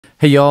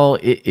Hey y'all,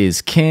 it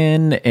is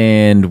Ken,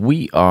 and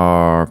we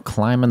are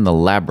climbing the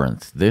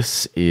labyrinth.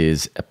 This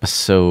is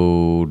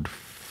episode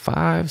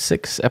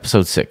 6,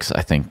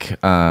 I think.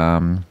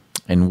 And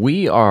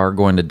we are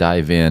going to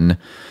dive in,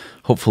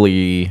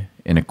 hopefully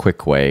in a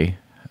quick way,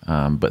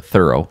 but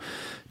thorough,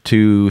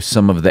 to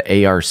some of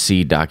the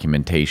ARC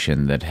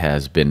documentation that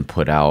has been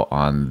put out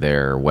on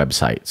their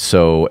website.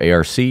 So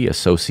ARC,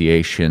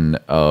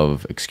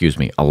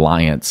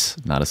 Alliance,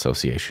 not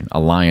Association,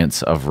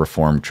 Alliance of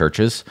Reformed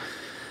Churches.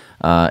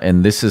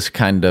 And this is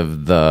kind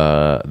of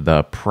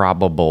the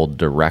probable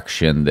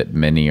direction that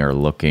many are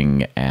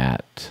looking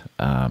at.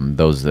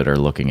 Those that are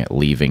looking at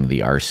leaving the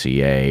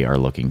RCA are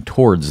looking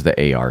towards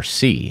the ARC.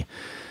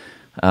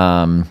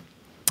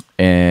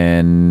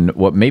 And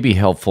what may be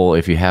helpful,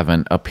 if you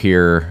haven't, up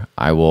here,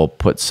 I will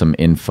put some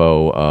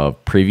info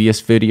of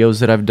previous videos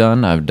that I've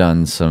done. I've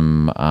done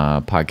some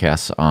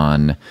podcasts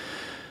on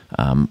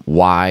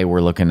why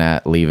we're looking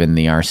at leaving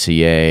the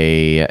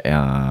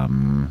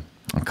RCA,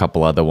 a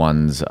couple other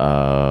ones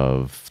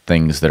of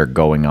things that are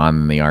going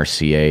on in the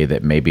RCA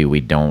that maybe we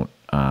don't,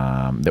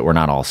 that we're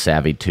not all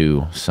savvy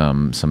to.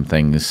 Some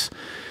things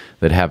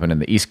that happen in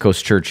the East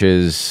Coast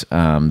churches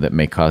that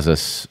may cause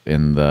us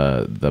in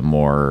the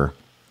more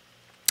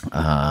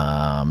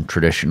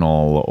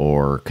traditional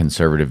or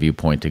conservative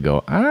viewpoint to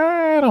go,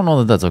 I don't know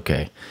that that's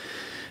okay.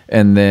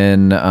 And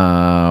then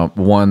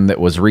one that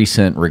was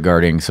recent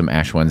regarding some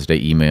Ash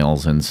Wednesday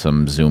emails and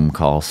some Zoom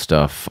call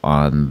stuff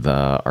on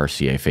the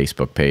RCA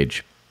Facebook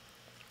page.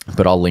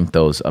 But I'll link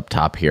those up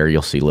top here.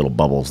 You'll see little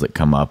bubbles that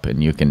come up,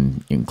 and you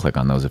can click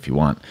on those if you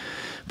want.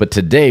 But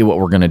today what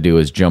we're going to do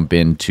is jump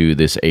into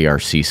this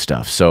ARC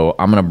stuff. So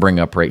I'm going to bring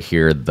up right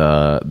here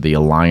the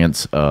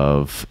Alliance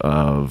of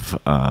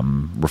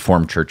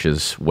Reformed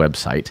Churches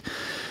website.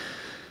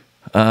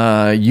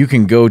 You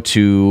can go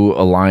to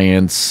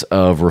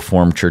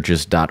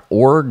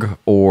allianceofreformedchurches.org,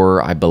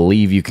 or I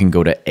believe you can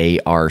go to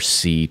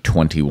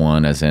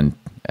ARC21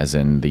 as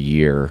in the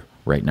year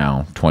right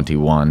now,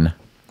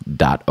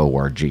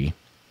 21.org.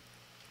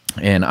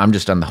 And I'm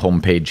just on the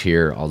home page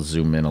here. I'll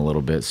zoom in a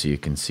little bit so you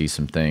can see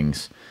some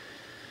things.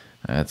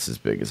 That's as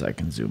big as I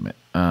can zoom it.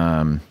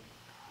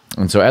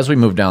 And so as we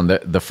move down,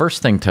 the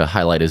first thing to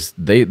highlight is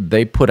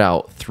they put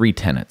out three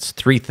tenets,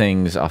 three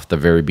things off the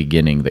very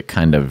beginning that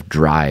kind of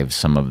drive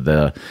some of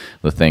the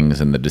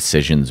things and the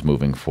decisions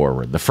moving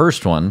forward. The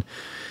first one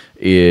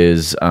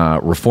is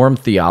Reformed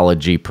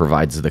theology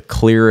provides the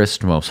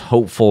clearest, most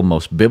hopeful,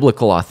 most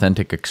biblical,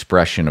 authentic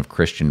expression of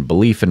Christian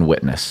belief and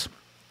witness.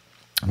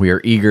 We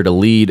are eager to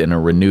lead in a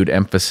renewed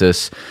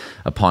emphasis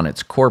upon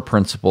its core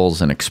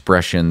principles and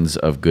expressions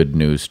of good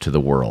news to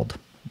the world.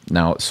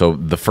 Now, so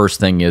the first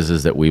thing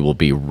is that we will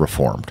be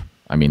reformed.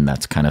 I mean,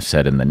 that's kind of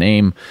said in the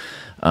name,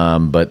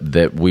 but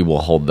that we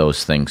will hold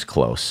those things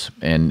close.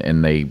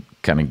 And they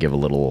kind of give a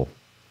little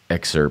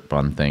excerpt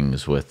on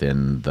things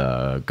within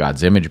the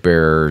God's image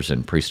bearers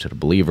and priesthood of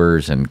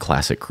believers and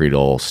classic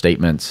creedal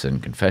statements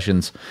and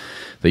confessions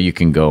that you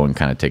can go and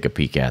kind of take a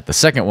peek at. The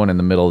second one in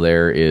the middle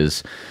there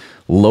is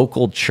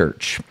local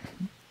church.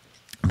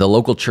 The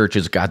local church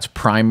is God's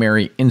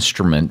primary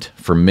instrument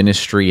for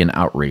ministry and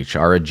outreach.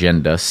 Our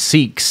agenda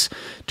seeks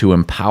to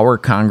empower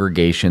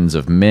congregations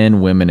of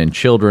men, women, and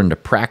children to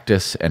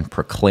practice and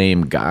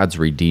proclaim God's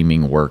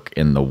redeeming work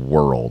in the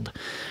world.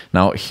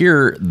 Now,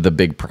 here, the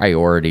big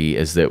priority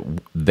is that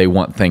they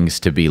want things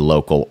to be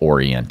local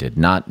oriented,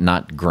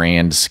 not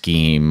grand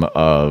scheme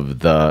of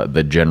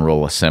the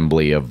General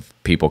Assembly of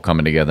people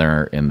coming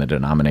together in the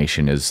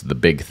denomination is the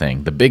big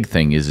thing. The big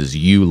thing is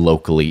you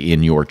locally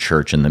in your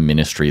church and the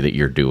ministry that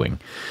you're doing.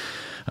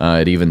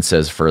 It even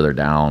says further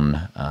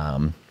down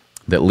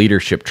that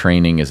leadership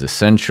training is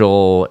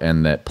essential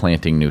and that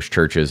planting new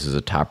churches is a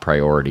top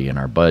priority in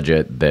our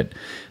budget, that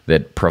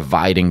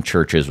providing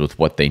churches with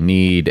what they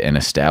need and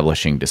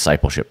establishing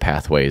discipleship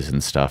pathways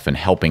and stuff and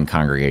helping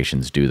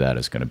congregations do that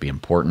is going to be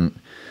important.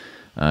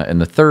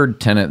 And the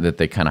third tenet that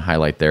they kind of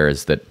highlight there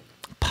is that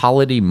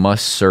polity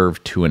must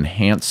serve to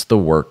enhance the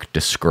work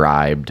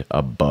described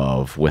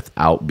above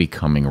without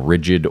becoming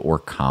rigid or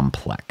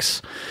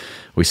complex.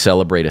 We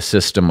celebrate a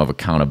system of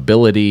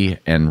accountability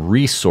and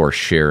resource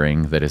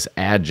sharing that is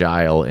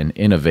agile and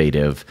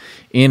innovative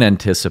in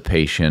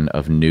anticipation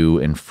of new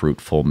and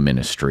fruitful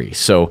ministry.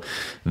 So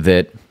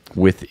that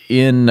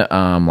within,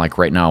 like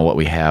right now, what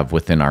we have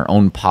within our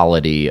own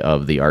polity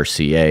of the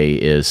RCA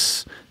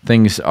is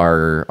things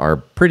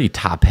are pretty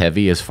top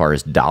heavy as far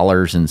as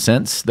dollars and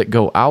cents that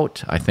go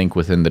out. I think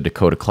within the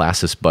Dakota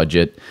Classis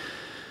budget,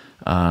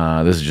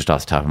 this is just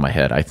off the top of my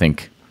head, I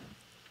think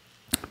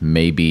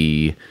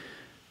maybe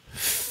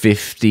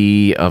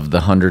 50 of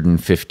the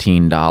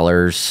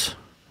 $115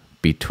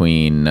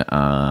 between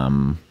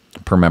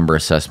per member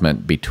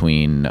assessment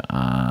between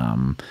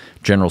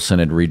General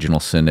Synod,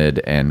 Regional Synod,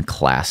 and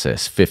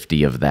Classis.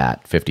 50 of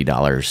that,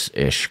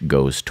 $50-ish,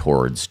 goes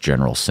towards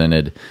General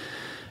Synod.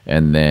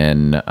 And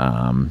then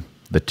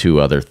the two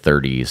other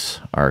 30s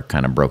are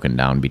kind of broken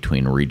down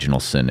between Regional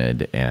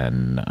Synod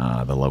and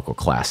the local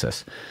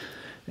Classis.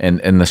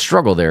 And the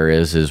struggle there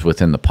is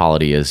within the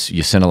polity is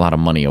you send a lot of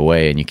money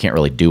away and you can't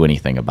really do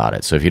anything about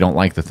it. So if you don't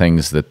like the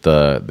things that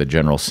the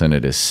General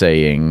Synod is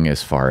saying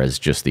as far as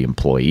just the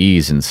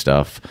employees and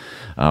stuff,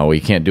 well,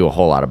 you can't do a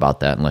whole lot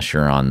about that unless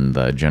you're on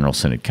the General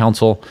Synod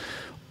Council,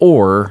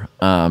 or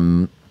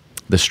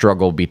the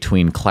struggle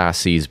between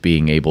classes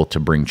being able to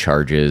bring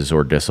charges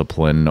or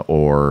discipline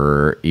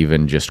or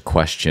even just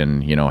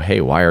question, hey,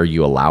 why are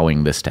you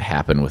allowing this to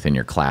happen within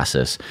your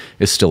classes,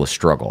 is still a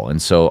struggle.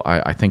 And so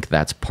I think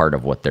that's part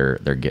of what they're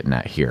getting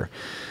at here.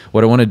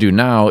 What I want to do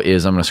now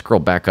is I'm going to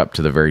scroll back up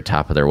to the very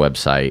top of their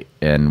website,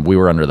 and we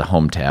were under the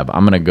Home tab.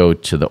 I'm going to go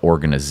to the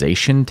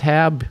Organization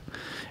tab,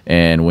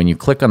 and when you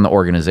click on the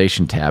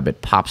Organization tab,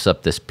 it pops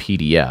up this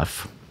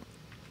PDF.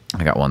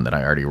 I got one that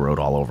I already wrote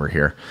all over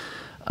here.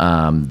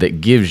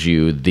 That gives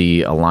you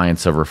the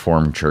Alliance of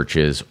Reformed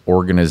Churches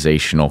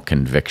organizational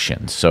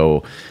conviction.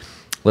 So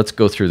let's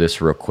go through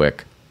this real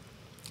quick.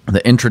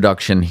 The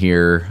introduction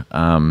here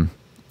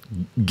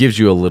gives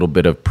you a little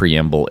bit of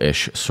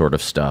preamble-ish sort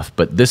of stuff,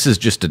 but this is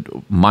just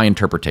my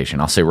interpretation.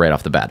 I'll say right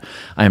off the bat,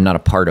 I am not a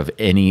part of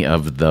any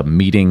of the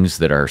meetings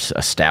that are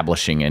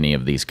establishing any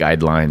of these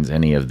guidelines,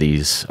 any of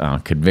these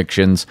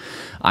convictions.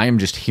 I am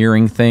just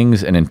hearing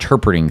things and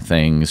interpreting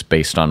things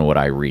based on what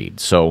I read.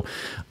 So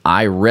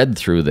I read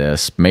through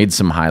this, made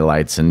some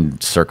highlights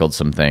and circled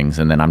some things,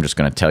 and then I'm just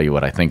going to tell you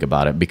what I think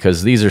about it,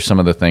 because these are some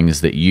of the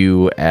things that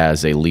you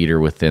as a leader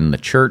within the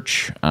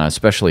church,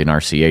 especially an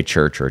RCA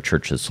church or a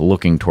church that's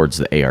looking towards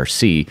the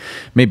ARC,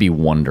 may be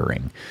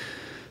wondering.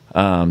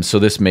 So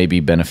this may be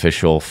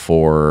beneficial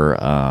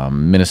for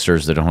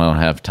ministers that don't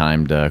have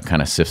time to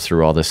kind of sift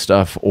through all this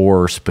stuff,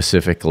 or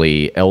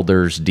specifically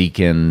elders,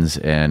 deacons,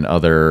 and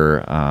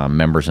other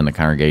members in the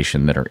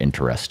congregation that are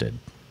interested.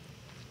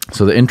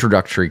 So the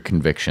introductory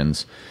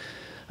convictions,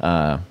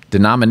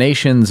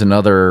 denominations and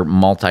other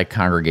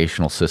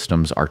multi-congregational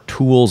systems are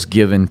tools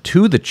given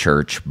to the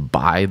church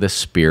by the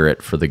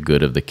Spirit for the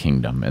good of the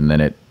kingdom. And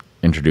then it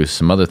introduced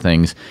some other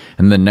things.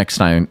 And the next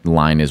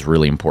line is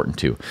really important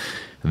too.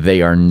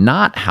 They are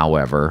not,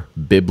 however,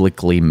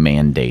 biblically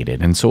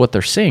mandated. And so what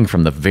they're saying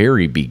from the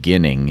very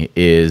beginning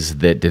is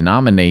that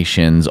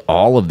denominations,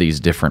 all of these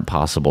different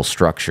possible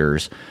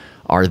structures,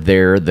 are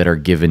there that are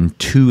given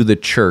to the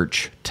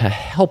church to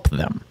help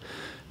them,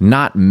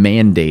 not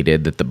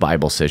mandated that the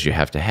Bible says you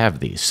have to have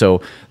these. So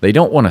they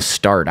don't want to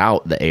start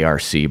out the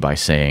ARC by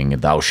saying,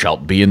 thou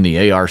shalt be in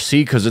the ARC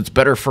because it's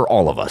better for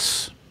all of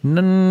us.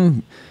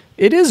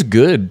 It is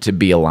good to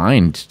be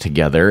aligned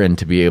together and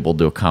to be able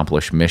to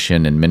accomplish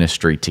mission and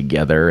ministry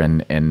together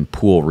and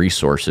pool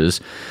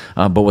resources.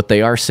 But what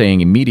they are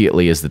saying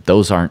immediately is that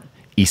those aren't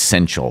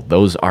essential.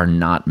 Those are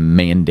not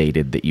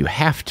mandated that you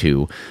have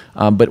to,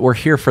 but we're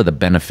here for the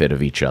benefit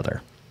of each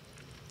other.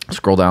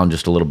 Scroll down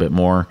just a little bit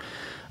more.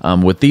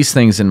 With these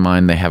things in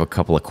mind, they have a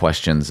couple of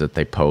questions that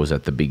they pose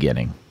at the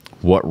beginning.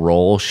 What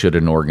role should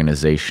an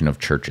organization of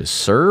churches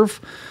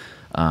serve?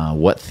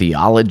 What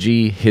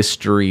theology,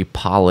 history,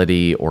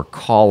 polity, or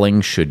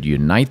calling should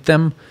unite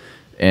them?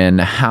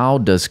 And how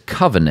does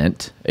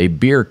covenant, a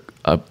clear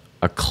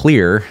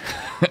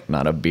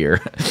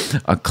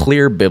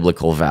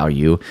biblical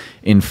value,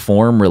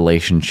 inform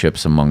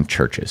relationships among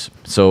churches?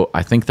 So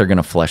I think they're going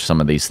to flesh some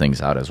of these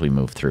things out as we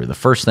move through. The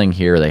first thing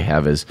here they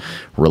have is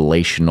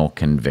relational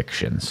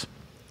convictions.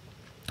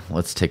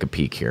 Let's take a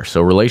peek here.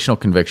 So relational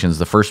convictions,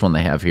 the first one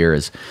they have here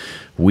is,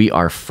 we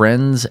are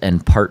friends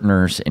and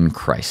partners in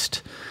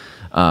Christ.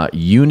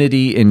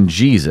 Unity in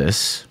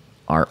Jesus,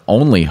 our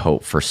only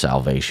hope for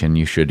salvation.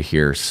 You should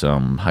hear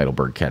some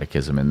Heidelberg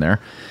Catechism in there.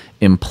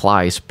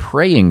 Implies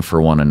praying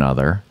for one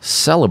another,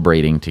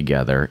 celebrating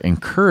together,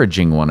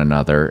 encouraging one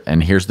another,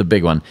 and here's the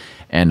big one,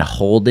 and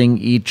holding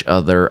each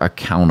other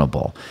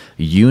accountable.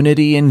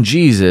 Unity in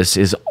Jesus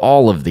is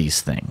all of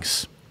these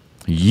things.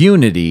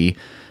 Unity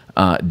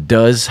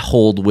does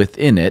hold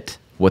within it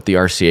what the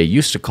RCA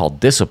used to call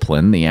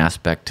discipline, the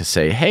aspect to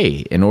say,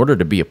 hey, in order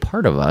to be a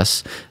part of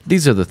us,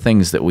 these are the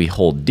things that we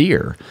hold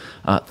dear,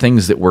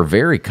 things that were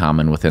very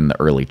common within the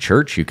early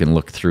church. You can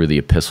look through the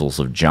epistles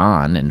of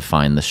John and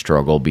find the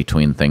struggle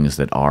between things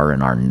that are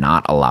and are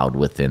not allowed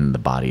within the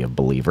body of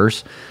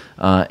believers,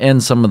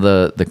 and some of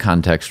the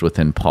context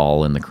within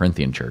Paul and the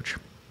Corinthian church.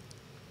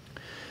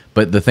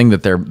 But the thing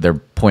that they're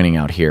pointing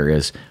out here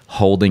is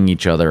holding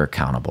each other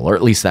accountable, or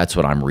at least that's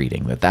what I'm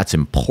reading, that's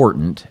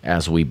important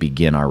as we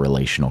begin our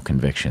relational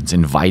convictions,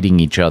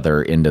 inviting each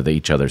other into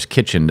each other's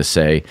kitchen to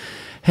say,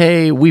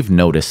 hey, we've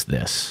noticed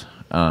this.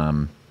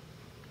 And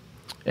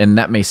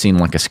that may seem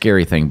like a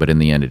scary thing, but in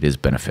the end, it is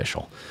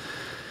beneficial.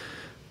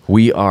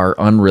 We are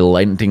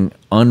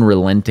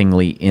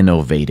unrelentingly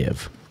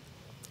innovative.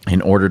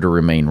 In order to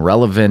remain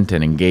relevant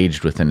and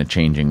engaged within a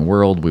changing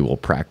world, we will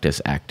practice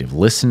active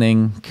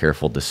listening,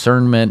 careful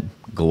discernment,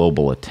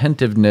 global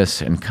attentiveness,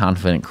 and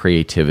confident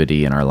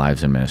creativity in our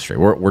lives and ministry.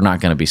 We're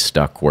not going to be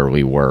stuck where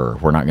we were.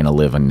 We're not going to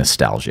live in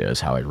nostalgia,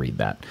 is how I read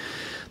that.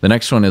 The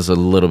next one is a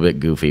little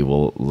bit goofy.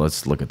 Well,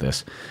 let's look at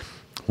this.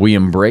 We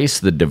embrace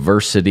the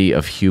diversity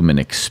of human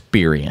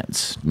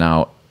experience.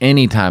 Now,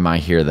 anytime I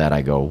hear that,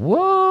 I go,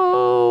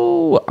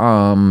 whoa,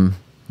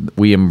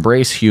 We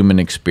embrace human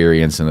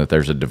experience and that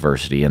there's a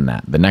diversity in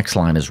that. The next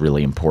line is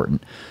really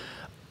important.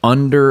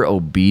 Under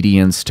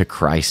obedience to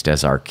Christ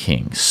as our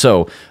King.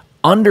 So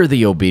under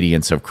the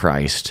obedience of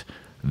Christ,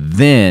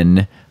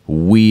 then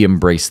we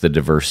embrace the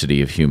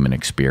diversity of human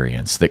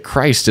experience. That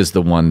Christ is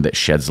the one that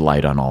sheds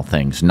light on all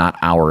things, not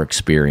our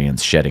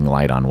experience shedding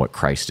light on what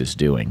Christ is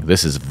doing.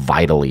 This is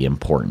vitally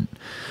important.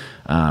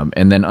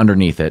 And then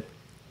underneath it,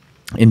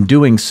 in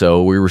doing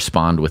so, we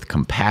respond with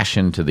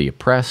compassion to the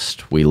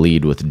oppressed, we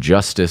lead with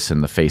justice in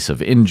the face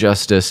of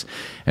injustice,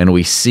 and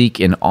we seek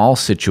in all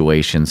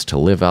situations to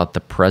live out the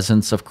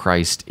presence of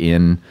Christ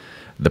in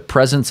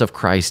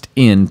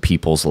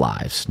people's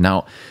lives.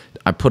 Now,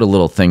 I put a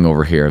little thing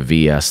over here, a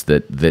VS,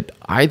 that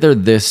either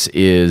this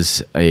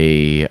is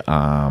a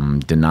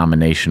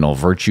denominational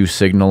virtue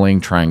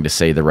signaling, trying to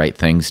say the right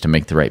things to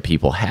make the right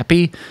people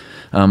happy,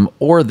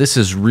 or this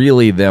is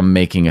really them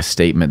making a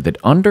statement that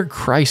under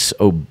Christ's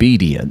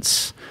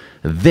obedience,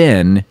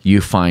 then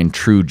you find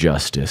true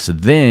justice,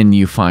 then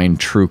you find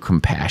true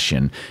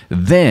compassion,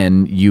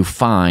 then you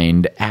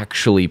find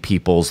actually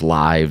people's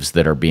lives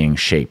that are being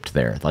shaped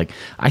there. Like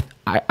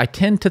I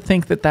tend to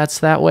think that that's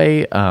that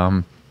way,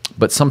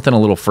 but something a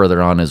little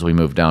further on as we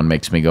move down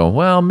makes me go,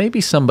 well,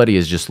 maybe somebody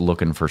is just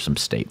looking for some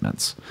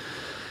statements.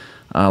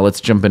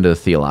 Let's jump into the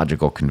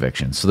theological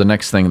convictions. So the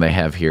next thing they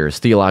have here is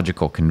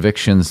theological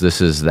convictions. This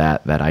is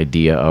that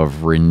idea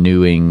of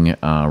renewing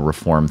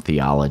Reformed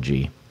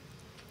theology,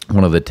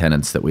 one of the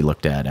tenets that we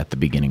looked at the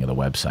beginning of the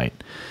website.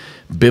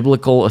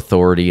 Biblical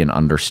authority and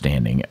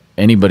understanding.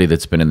 Anybody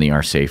that's been in the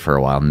RCA for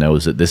a while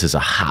knows that this is a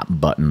hot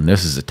button.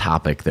 This is a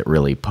topic that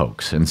really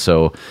pokes. And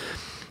so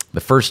the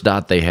first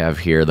dot they have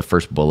here, the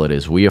first bullet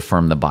is, we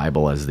affirm the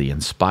Bible as the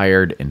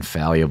inspired,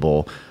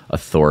 infallible,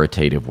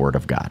 authoritative Word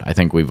of God. I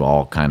think we've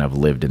all kind of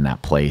lived in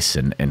that place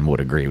and would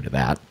agree to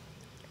that.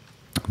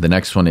 The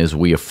next one is,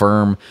 we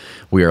affirm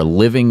we are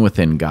living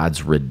within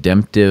God's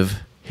redemptive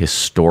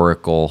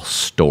historical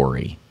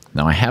story.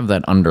 Now, I have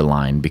that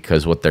underlined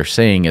because what they're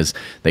saying is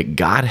that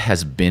God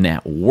has been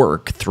at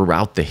work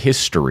throughout the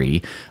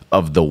history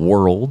of the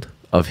world,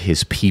 of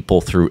his people,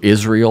 through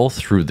Israel,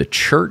 through the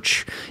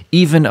church,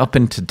 even up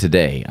into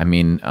today. I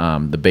mean,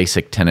 the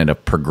basic tenet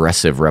of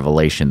progressive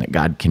revelation, that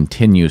God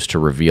continues to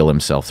reveal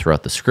himself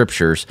throughout the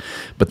scriptures,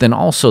 but then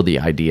also the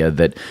idea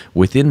that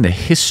within the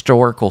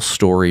historical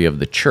story of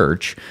the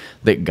church,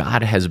 that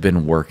God has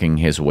been working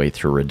his way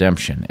through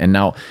redemption. And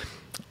now,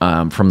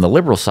 from the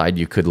liberal side,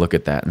 you could look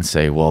at that and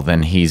say, well,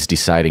 then he's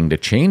deciding to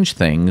change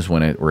things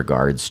when it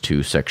regards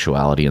to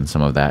sexuality and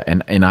some of that.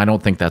 And I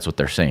don't think that's what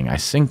they're saying. I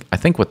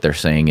think what they're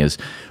saying is,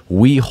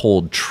 we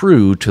hold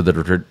true to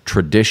the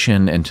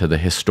tradition and to the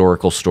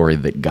historical story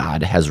that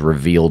God has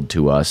revealed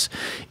to us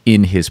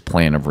in his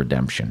plan of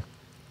redemption.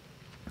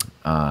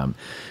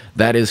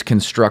 That is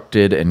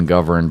constructed and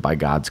governed by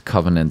God's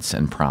covenants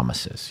and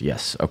promises.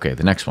 Yes. Okay,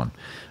 the next one.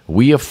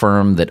 We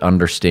affirm that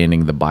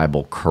understanding the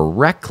Bible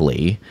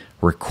correctly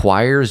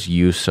requires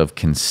use of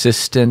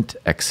consistent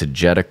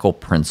exegetical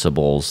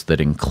principles that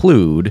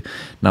include,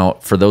 now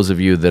for those of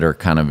you that are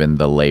kind of in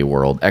the lay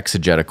world,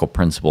 exegetical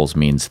principles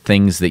means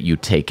things that you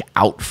take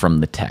out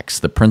from the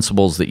text. The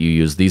principles that you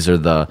use, these are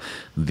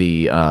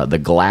the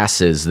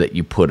glasses that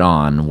you put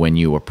on when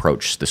you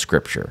approach the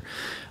scripture.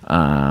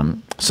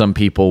 Some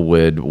people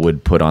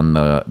would put on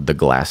the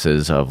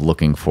glasses of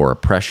looking for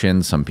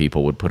oppression. Some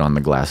people would put on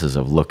the glasses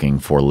of looking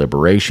for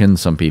liberation.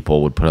 Some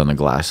people would put on the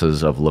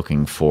glasses of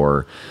looking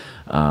for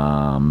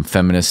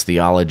feminist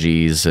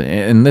theologies.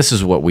 And this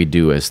is what we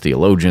do as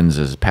theologians,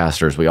 as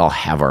pastors. We all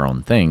have our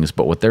own things,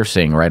 but what they're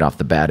saying right off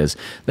the bat is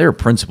there are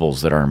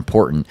principles that are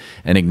important,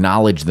 and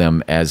acknowledge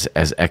them as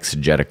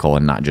exegetical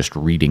and not just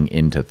reading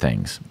into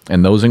things.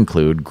 And those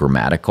include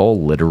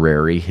grammatical,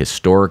 literary,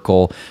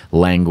 historical,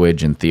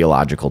 language, and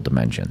theological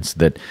dimensions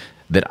that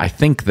I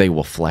think they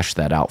will flesh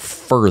that out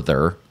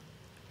further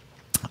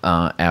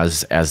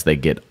as they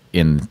get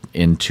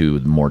into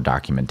more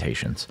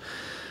documentations.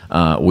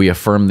 We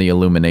affirm the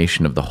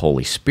illumination of the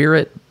Holy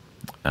Spirit,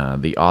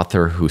 the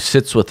author who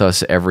sits with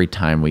us every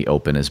time we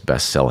open his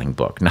best-selling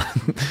book. Now,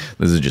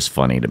 this is just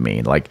funny to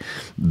me. Like,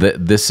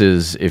 this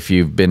is, if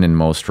you've been in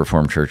most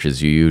Reformed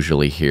churches, you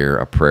usually hear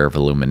a prayer of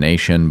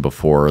illumination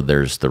before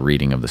there's the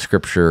reading of the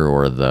scripture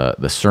or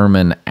the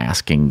sermon,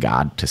 asking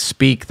God to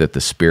speak, that the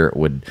Spirit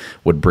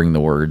would bring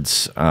the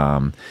words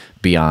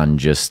beyond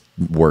just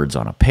words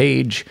on a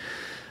page.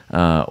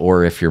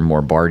 Or if you're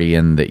more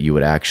Bardian, that you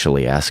would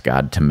actually ask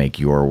God to make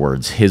your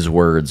words his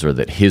words, or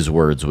that his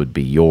words would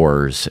be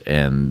yours,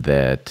 and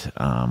that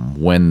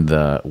when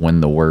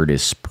the word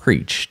is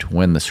preached,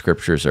 when the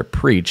scriptures are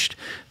preached,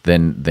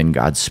 then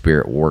God's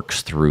Spirit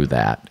works through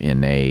that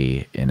in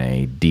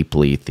a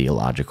deeply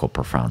theological,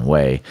 profound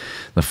way.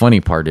 The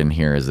funny part in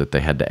here is that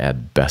they had to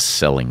add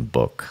best-selling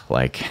book.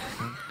 Like,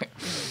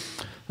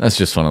 that's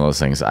just one of those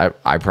things.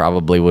 I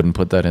probably wouldn't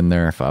put that in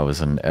there if I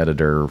was an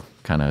editor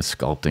kind of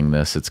sculpting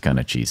this. It's kind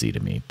of cheesy to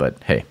me,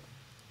 but hey,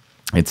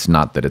 it's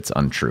not that it's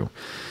untrue.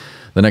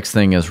 The next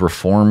thing is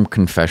Reformed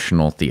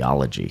confessional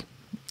theology.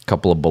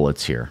 couple of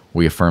bullets here.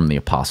 We affirm the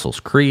Apostles'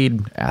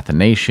 Creed,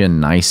 Athanasian,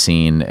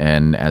 Nicene,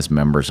 and as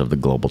members of the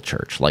global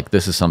church. Like,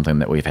 this is something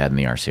that we've had in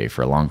the RCA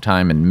for a long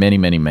time, and many,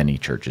 many, many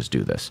churches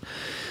do this.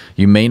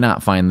 You may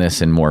not find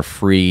this in more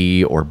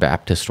free or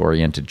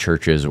Baptist-oriented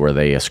churches where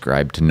they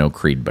ascribe to no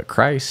creed but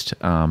Christ,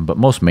 but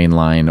most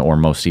mainline or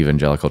most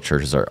evangelical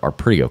churches are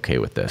pretty okay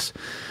with this.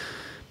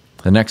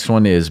 The next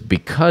one is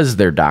because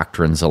their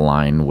doctrines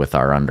align with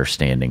our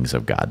understandings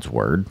of God's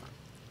Word.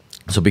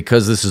 So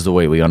because this is the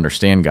way we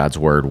understand God's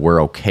Word,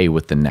 we're okay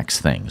with the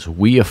next things.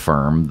 We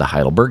affirm the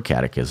Heidelberg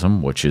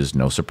Catechism, which is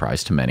no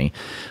surprise to many,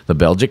 the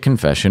Belgic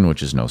Confession,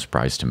 which is no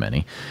surprise to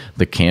many,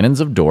 the Canons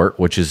of Dort,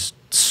 which is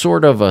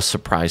sort of a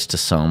surprise to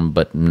some,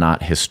 but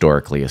not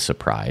historically a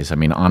surprise. I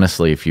mean,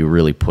 honestly, if you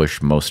really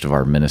push most of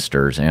our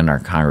ministers and our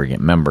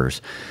congregant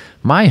members,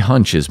 my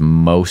hunch is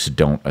most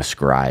don't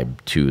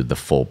ascribe to the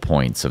full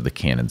points of the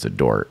Canons of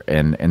Dort.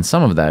 And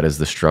some of that is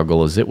the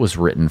struggle is it was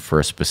written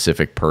for a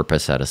specific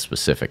purpose at a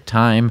specific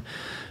time.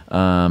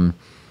 And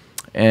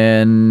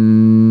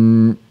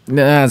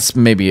that's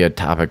maybe a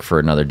topic for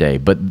another day.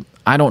 But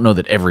I don't know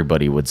that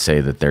everybody would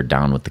say that they're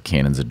down with the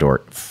Canons of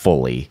Dort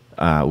fully.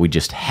 We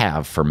just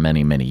have for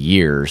many, many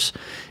years,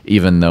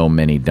 even though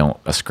many don't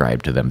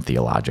ascribe to them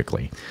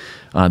theologically.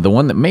 The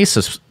one that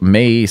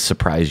may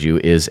surprise you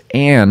is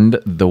and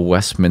the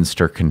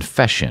Westminster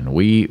Confession.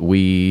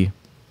 We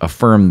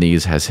affirm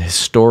these as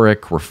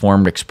historic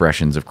Reformed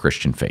expressions of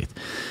Christian faith.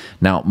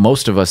 Now,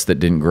 most of us that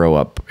didn't grow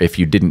up, if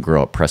you didn't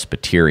grow up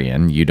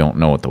Presbyterian, you don't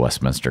know what the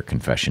Westminster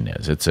Confession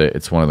is.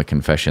 It's one of the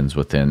confessions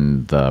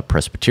within the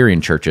Presbyterian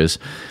churches,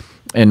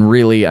 and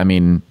really, I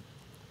mean,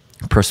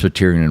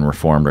 Presbyterian and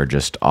Reformed are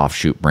just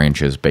offshoot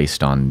branches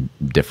based on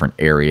different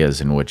areas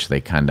in which they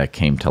kind of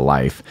came to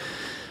life.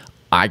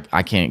 I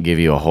can't give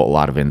you a whole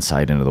lot of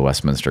insight into the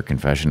Westminster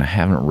Confession. I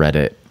haven't read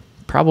it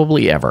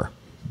probably ever.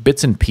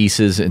 Bits and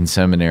pieces in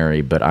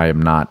seminary, but I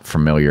am not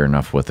familiar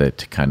enough with it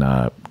to kind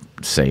of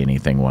say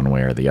anything one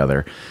way or the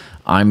other.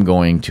 I'm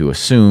going to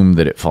assume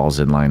that it falls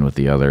in line with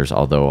the others,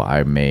 although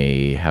I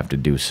may have to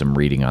do some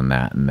reading on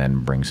that and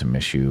then bring some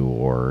issue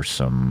or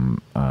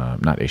some,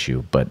 not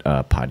issue, but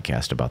a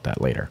podcast about that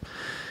later.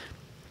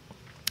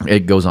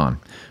 It goes on.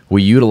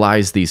 We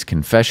utilize these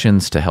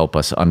confessions to help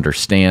us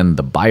understand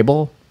the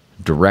Bible,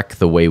 direct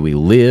the way we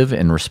live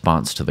in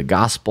response to the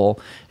gospel,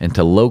 and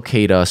to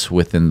locate us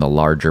within the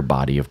larger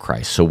body of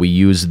Christ. So we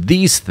use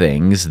these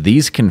things,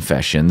 these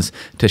confessions,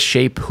 to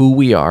shape who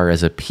we are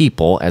as a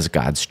people, as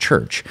God's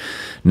church.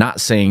 Not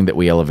saying that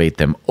we elevate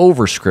them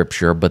over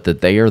Scripture, but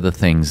that they are the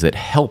things that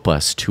help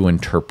us to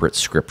interpret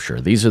Scripture.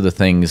 These are the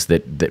things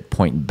that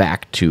point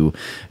back to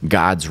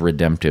God's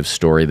redemptive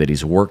story that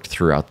He's worked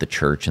throughout the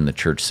church, and the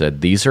church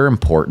said, these are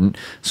important,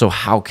 so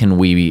how can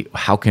we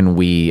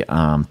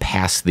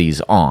pass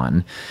these on?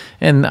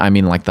 And I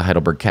mean, like the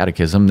Heidelberg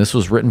Catechism, this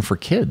was written for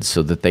kids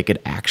so that they could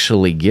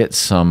actually get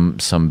some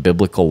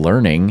biblical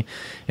learning.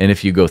 And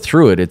if you go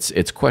through it,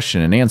 it's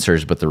question and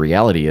answers, but the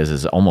reality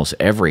is almost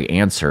every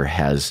answer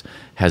has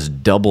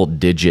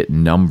double-digit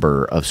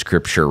number of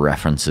Scripture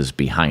references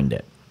behind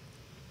it.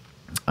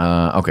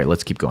 Okay,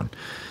 let's keep going.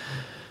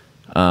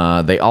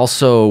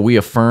 We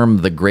affirm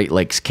the Great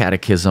Lakes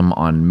Catechism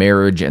on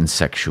marriage and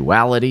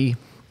sexuality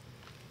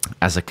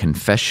as a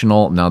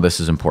confessional, now this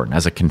is important,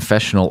 as a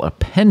confessional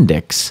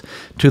appendix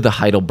to the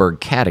Heidelberg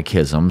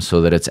Catechism,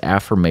 so that its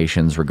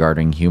affirmations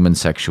regarding human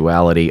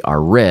sexuality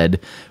are read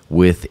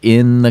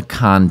within the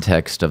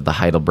context of the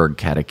Heidelberg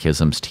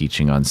Catechism's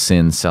teaching on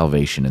sin,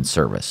 salvation, and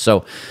service.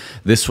 So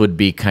this would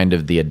be kind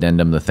of the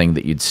addendum, the thing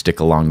that you'd stick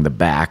along the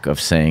back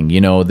of saying, you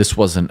know, this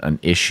wasn't an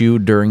issue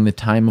during the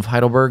time of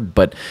Heidelberg,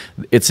 but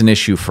it's an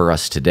issue for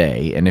us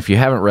today. And if you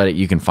haven't read it,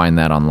 you can find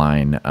that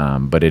online,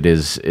 but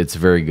it's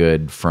very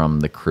good from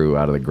the crew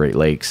out of the Great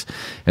Lakes.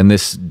 And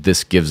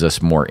this gives us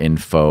more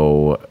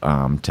info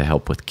to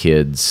help with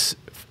kids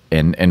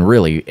and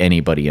really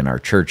anybody in our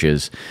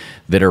churches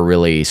that are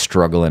really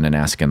struggling and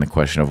asking the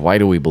question of why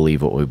do we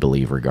believe what we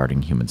believe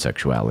regarding human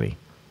sexuality?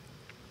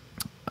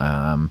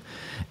 And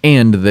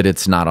that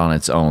it's not on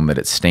its own, that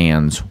it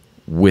stands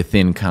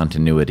within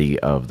continuity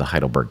of the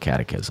Heidelberg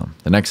Catechism.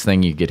 The next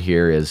thing you get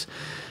here is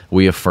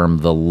we affirm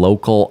the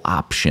local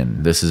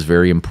option. This is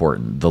very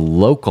important. The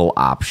local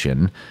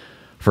option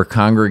for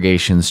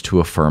congregations to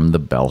affirm the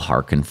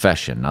Belhar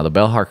Confession. Now, the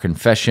Belhar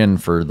Confession,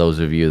 for those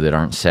of you that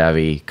aren't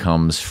savvy,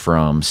 comes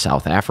from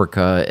South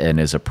Africa and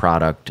is a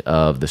product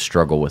of the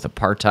struggle with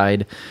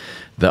apartheid.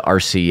 The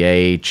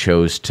RCA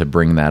chose to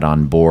bring that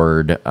on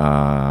board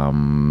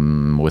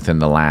within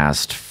the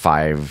last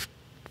five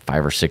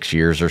or 6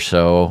 years or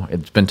so.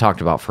 It's been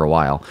talked about for a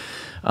while.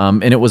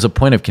 And it was a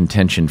point of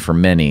contention for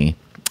many.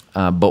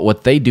 But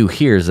what they do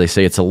here is they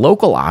say it's a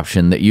local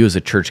option that you as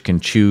a church can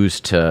choose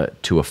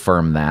to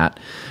affirm that,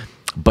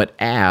 but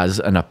as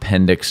an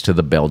appendix to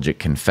the Belgic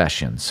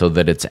Confession, so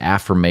that its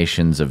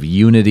affirmations of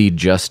unity,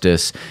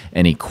 justice,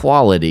 and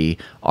equality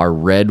are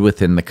read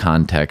within the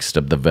context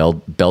of the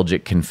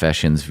Belgic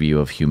Confession's view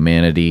of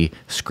humanity,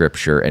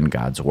 Scripture, and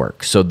God's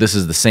work. So this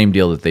is the same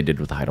deal that they did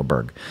with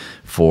Heidelberg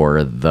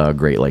for the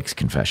Great Lakes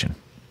Confession.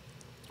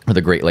 or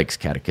the Great Lakes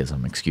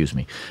Catechism, excuse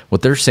me.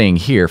 What they're saying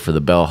here for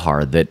the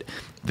Belhar, that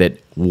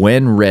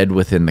when read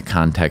within the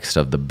context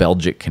of the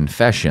Belgic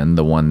Confession,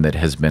 the one that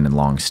has been in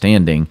long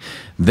standing,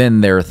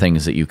 then there are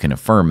things that you can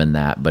affirm in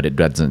that, but it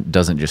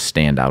doesn't just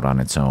stand out on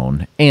its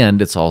own,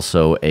 and it's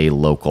also a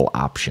local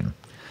option.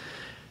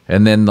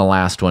 And then the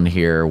last one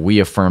here, we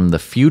affirm that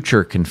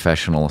future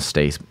confessional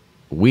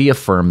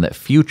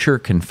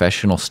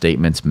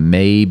statements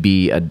may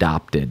be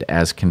adopted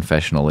as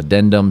confessional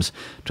addendums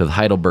to the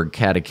Heidelberg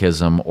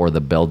Catechism or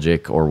the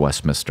Belgic or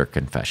Westminster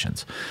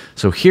Confessions.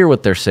 So here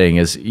what they're saying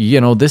is,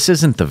 this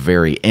isn't the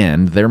very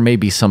end. There may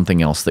be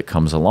something else that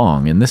comes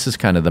along. And this is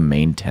kind of the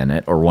main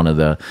tenet, or one of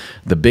the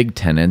big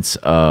tenets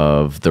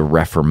of the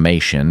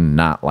Reformation,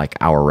 not like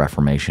our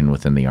Reformation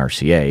within the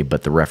RCA,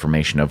 but the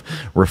Reformation of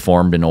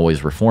reformed and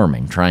always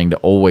reforming, trying to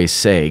always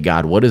say,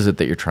 God, what is it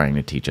that you're trying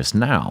to teach us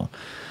now?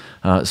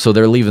 So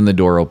they're leaving the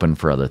door open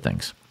for other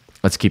things.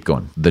 Let's keep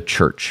going. The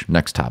church.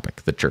 Next topic,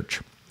 the church.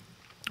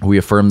 We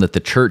affirm that the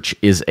church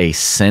is a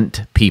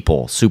sent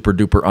people. Super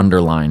duper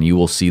underline. You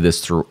will see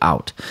this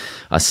throughout.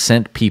 A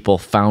sent people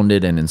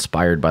founded and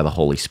inspired by the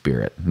Holy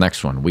Spirit.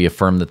 Next one. We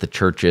affirm that the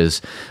church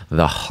is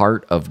the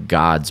heart of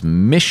God's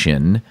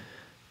mission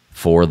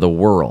for the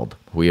world.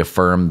 We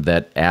affirm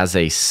that as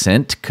a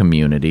sent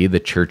community, the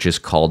church is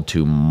called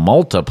to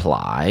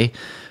multiply.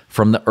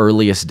 From the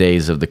earliest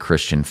days of the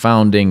Christian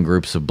founding,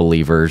 groups of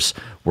believers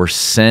were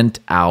sent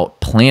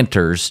out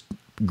planters.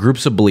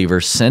 Groups of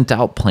believers sent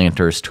out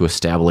planters to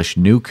establish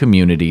new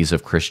communities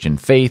of Christian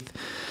faith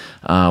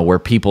where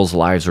people's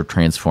lives were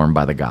transformed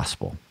by the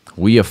gospel.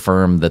 We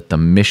affirm that the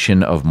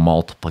mission of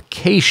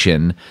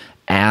multiplication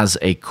as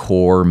a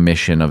core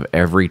mission of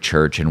every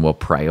church, and will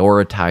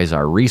prioritize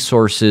our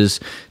resources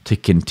to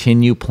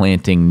continue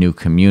planting new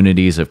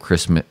communities of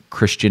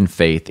Christian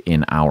faith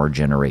in our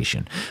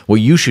generation. What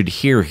you should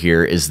hear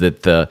here is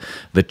that the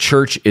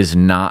church is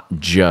not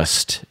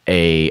just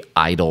a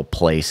idle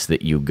place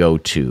that you go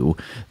to,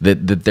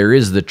 that there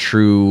is the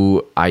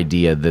true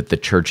idea that the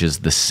church is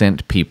the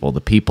sent people,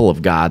 the people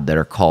of God that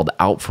are called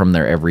out from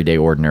their everyday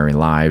ordinary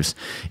lives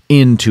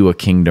into a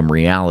kingdom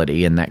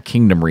reality, and that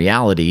kingdom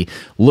reality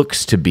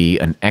looks to be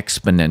an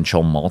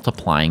exponential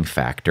multiplying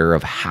factor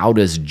of how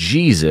does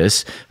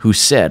Jesus, who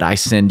said, I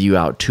send you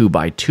out 2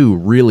 by 2,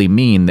 really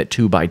mean that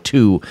 2 by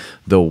 2,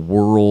 the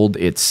world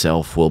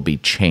itself will be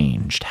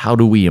changed. How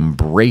do we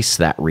embrace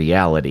that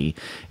reality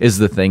is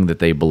the thing that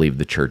they believe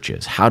the church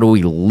is. How do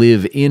we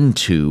live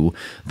into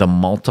the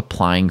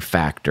multiplying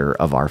factor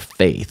of our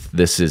faith?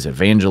 This is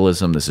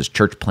evangelism, this is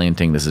church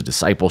planting, this is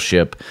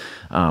discipleship,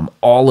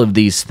 all of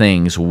these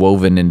things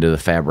woven into the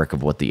fabric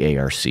of what the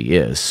ARC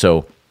is.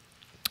 So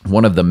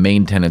one of the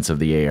main tenets of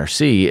the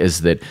ARC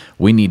is that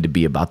we need to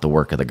be about the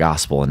work of the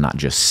gospel and not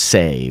just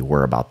say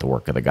we're about the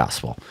work of the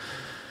gospel.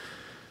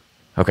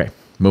 Okay,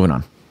 moving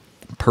on.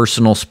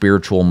 Personal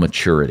spiritual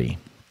maturity.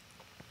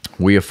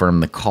 We affirm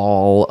the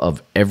call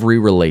of every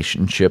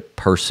relationship,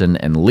 person,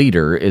 and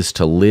leader is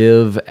to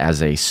live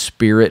as a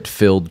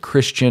spirit-filled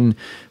Christian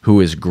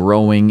who is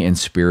growing in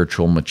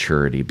spiritual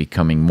maturity,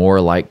 becoming more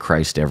like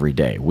Christ every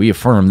day. We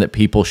affirm that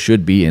people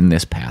should be in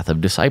this path of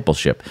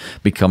discipleship,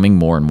 becoming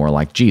more and more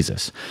like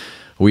Jesus.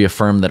 We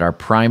affirm that our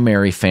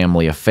primary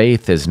family of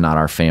faith is not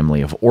our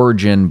family of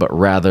origin, but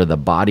rather the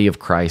body of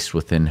Christ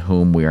within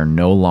whom we are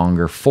no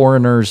longer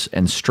foreigners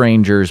and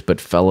strangers, but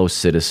fellow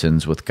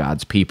citizens with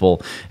God's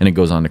people. And it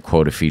goes on to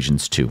quote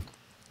Ephesians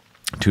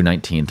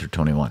 2:19 through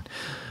 21.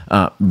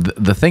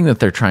 The thing that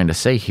they're trying to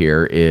say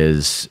here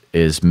is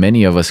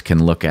many of us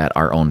can look at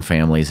our own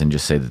families and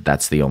just say that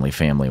that's the only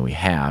family we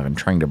have, and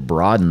trying to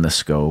broaden the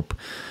scope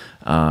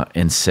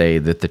and say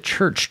that the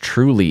church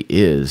truly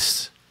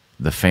is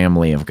the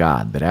family of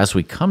God, that as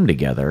we come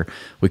together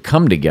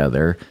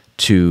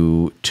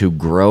to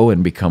grow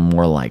and become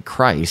more like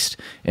Christ,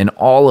 and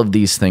all of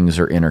these things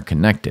are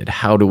interconnected.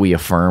 How do we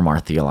affirm our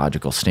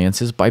theological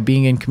stances? By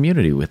being in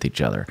community with each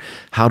other.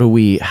 How do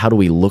we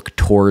look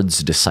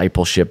towards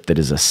discipleship that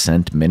is a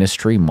sent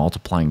ministry,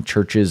 multiplying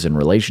churches and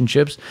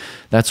relationships?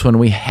 That's when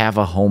we have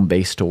a home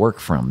base to work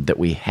from, that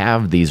we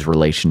have these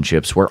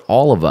relationships where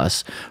all of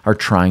us are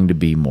trying to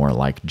be more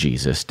like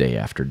Jesus day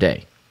after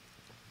day.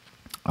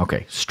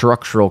 Okay,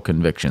 structural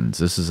convictions.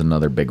 This is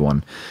another big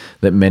one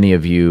that many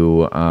of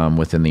you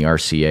within the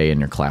RCA and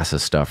your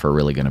classes stuff are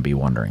really going to be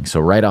wondering. So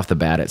right off the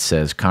bat, it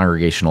says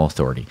congregational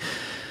authority.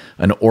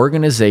 An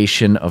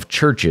organization of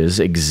churches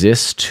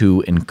exists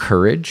to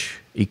encourage,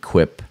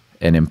 equip,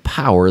 and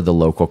empower the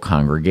local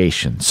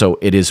congregation. So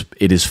it is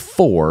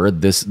for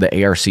this.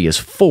 The ARC is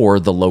for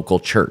the local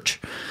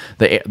church.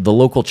 The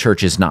local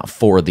church is not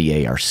for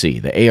the ARC.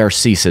 The ARC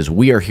says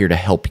we are here to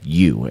help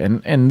you,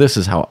 and this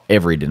is how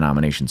every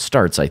denomination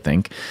starts, I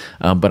think.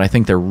 But I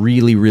think they're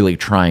really, really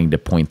trying to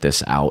point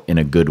this out in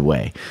a good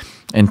way.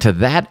 And to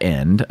that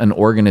end, an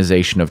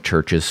organization of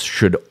churches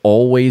should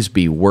always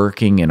be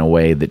working in a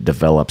way that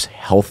develops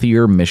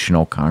healthier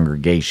missional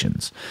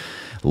congregations.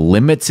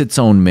 limits its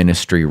own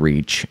ministry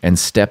reach, and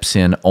steps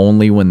in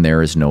only when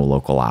there is no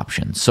local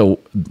option. So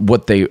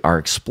what they are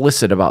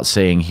explicit about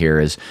saying here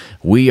is,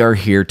 we are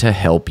here to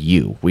help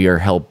you. We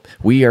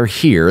are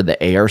here,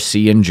 the ARC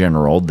in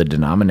general, the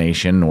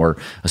denomination or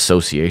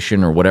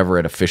association or whatever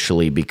it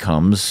officially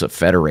becomes, a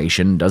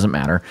federation, doesn't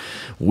matter.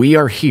 We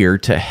are here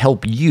to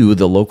help you,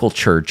 the local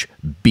church,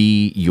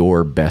 be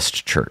your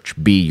best church,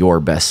 be your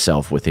best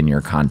self within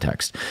your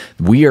context.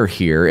 We are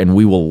here, and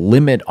we will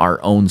limit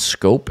our own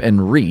scope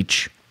and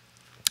reach.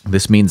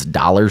 This means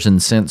dollars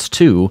and cents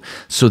too,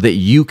 so that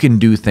you can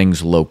do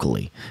things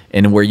locally.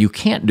 And where you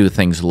can't do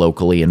things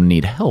locally and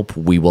need help,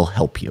 we will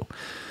help you.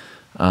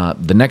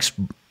 The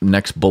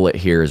next bullet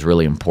here is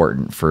really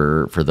important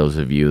for those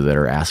of you that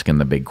are asking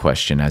the big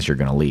question as you're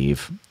going to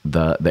leave.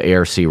 The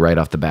ARC right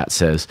off the bat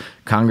says,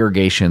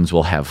 congregations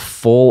will have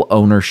full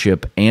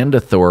ownership and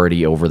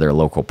authority over their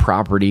local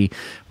property,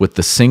 with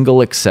the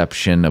single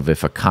exception of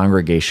if a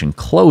congregation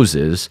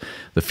closes,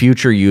 the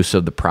future use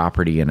of the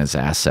property and its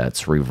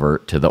assets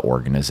revert to the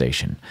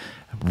organization.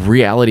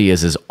 Reality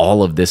is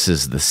all of this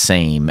is the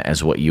same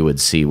as what you would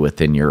see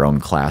within your own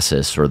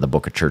classis or the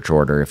Book of Church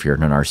Order if you're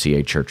in an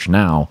RCA church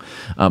now,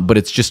 but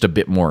it's just a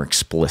bit more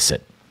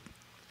explicit.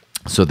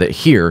 So that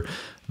here,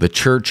 the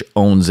church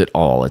owns it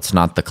all. It's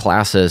not the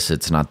classis,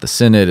 it's not the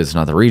synod, it's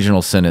not the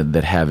regional synod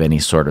that have any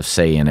sort of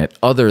say in it,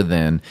 other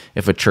than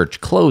if a church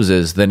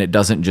closes, then it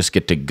doesn't just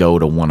get to go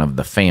to one of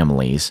the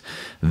families.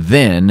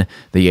 Then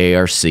the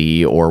ARC,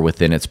 or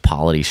within its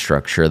polity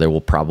structure, there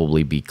will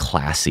probably be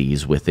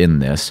classes within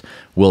this,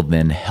 will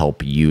then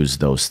help use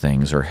those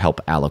things or help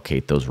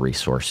allocate those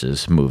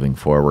resources moving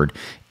forward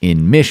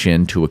in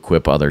mission to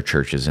equip other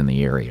churches in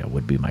the area,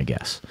 would be my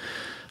guess.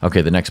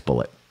 Okay, the next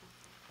bullet.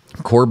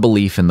 Core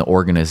belief in the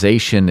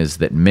organization is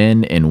that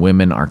men and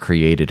women are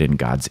created in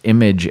God's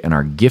image and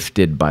are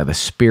gifted by the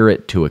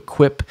Spirit to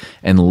equip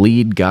and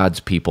lead God's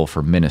people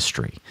for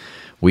ministry.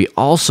 We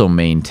also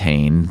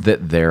maintain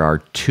that there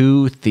are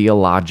two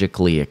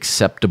theologically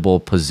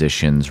acceptable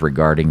positions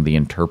regarding the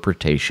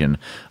interpretation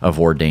of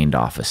ordained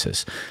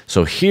offices.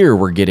 So here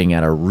we're getting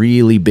at a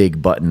really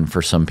big button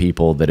for some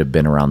people that have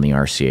been around the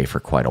RCA for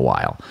quite a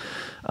while.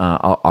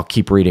 I'll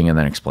keep reading and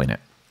then explain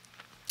it.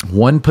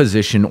 One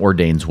position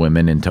ordains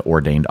women into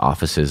ordained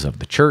offices of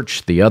the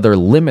church. The other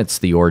limits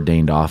the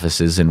ordained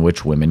offices in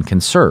which women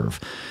can serve.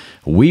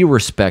 We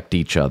respect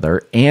each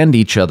other and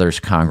each other's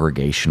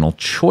congregational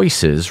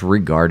choices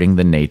regarding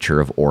the nature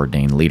of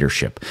ordained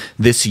leadership.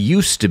 This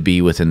used to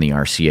be within the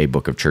RCA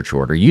Book of Church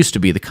Order, used to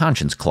be the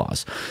conscience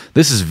clause.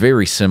 This is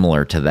very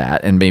similar to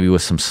that, and maybe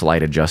with some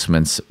slight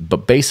adjustments,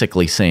 but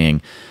basically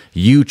saying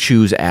you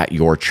choose at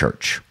your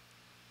church.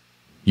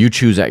 You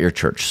choose at your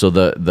church. So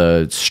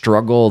the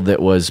struggle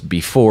that was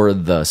before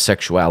the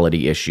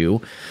sexuality issue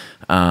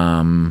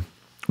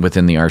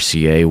within the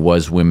RCA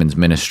was women's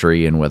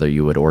ministry and whether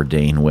you would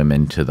ordain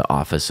women to the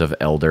office of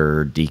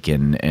elder,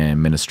 deacon,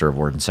 and minister of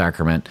word and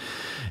sacrament.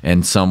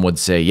 And some would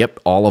say, yep,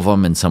 all of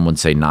them, and some would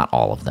say not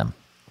all of them.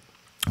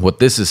 What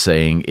this is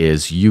saying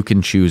is you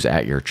can choose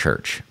at your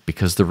church,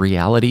 because the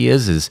reality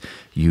is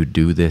you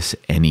do this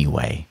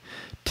anyway.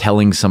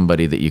 Telling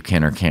somebody that you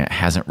can or can't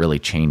hasn't really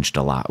changed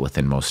a lot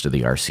within most of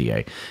the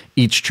RCA.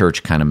 Each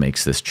church kind of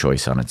makes this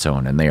choice on its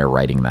own, and they are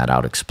writing that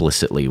out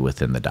explicitly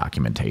within the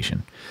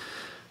documentation.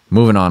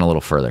 Moving on a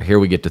little further, here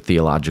we get to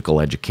theological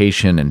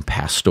education and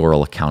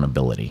pastoral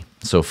accountability.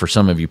 So for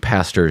some of you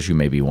pastors, you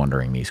may be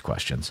wondering these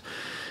questions.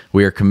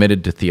 We are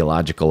committed to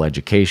theological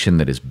education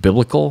that is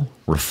biblical,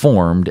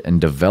 reformed,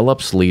 and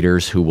develops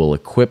leaders who will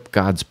equip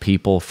God's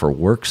people for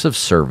works of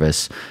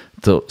service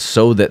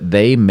so that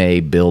they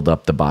may build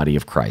up the body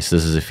of Christ.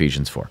 This is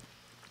Ephesians 4.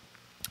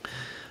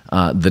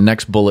 The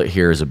next bullet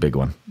here is a big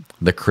one.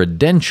 The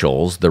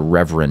credentials, the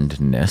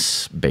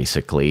reverendness,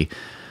 basically,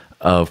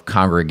 of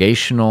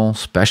congregational,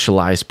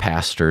 specialized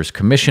pastors,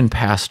 commissioned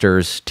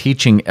pastors,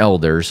 teaching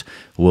elders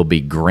will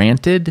be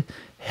granted,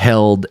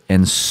 held,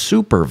 and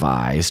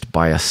supervised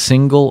by a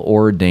single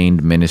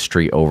ordained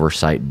ministry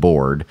oversight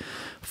board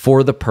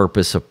for the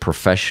purpose of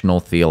professional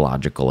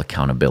theological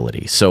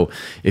accountability. So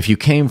if you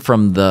came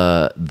from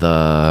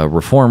the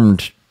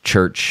Reformed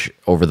Church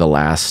over the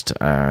last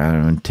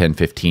 10,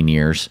 15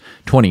 years,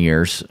 20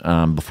 years,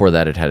 before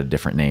that it had a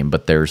different name,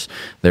 but there's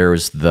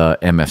the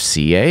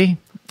MFCA,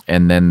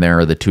 and then there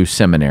are the two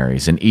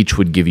seminaries, and each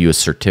would give you a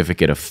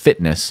certificate of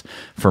fitness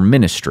for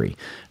ministry.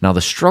 Now,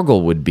 the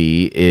struggle would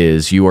be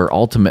is you are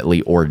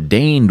ultimately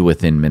ordained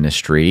within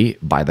ministry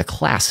by the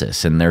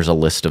classis, and there's a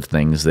list of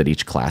things that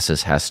each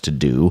classis has to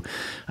do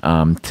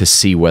to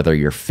see whether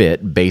you're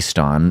fit based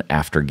on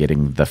after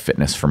getting the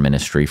fitness for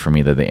ministry from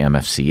either the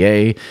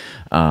MFCA,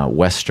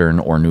 Western,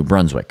 or New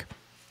Brunswick.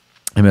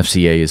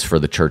 MFCA is for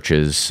the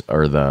churches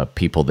or the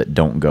people that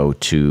don't go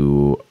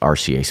to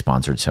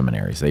RCA-sponsored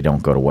seminaries. They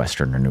don't go to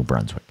Western or New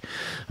Brunswick.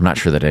 I'm not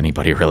sure that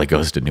anybody really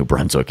goes to New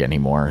Brunswick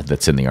anymore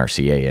that's in the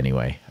RCA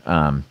anyway.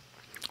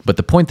 But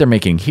the point they're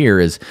making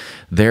here is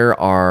there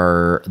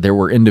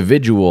were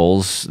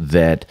individuals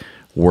that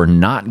were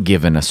not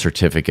given a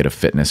certificate of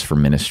fitness for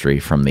ministry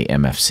from the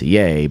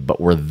MFCA,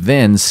 but were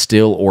then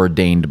still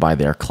ordained by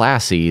their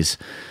classes,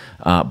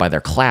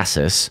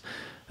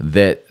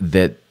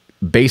 that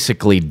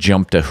basically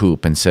jumped a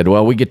hoop and said,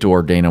 well, we get to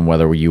ordain them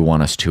whether you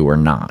want us to or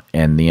not.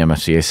 And the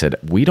MFCA said,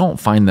 we don't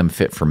find them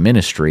fit for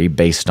ministry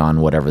based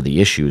on whatever the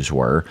issues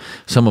were.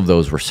 Some of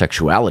those were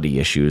sexuality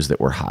issues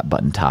that were hot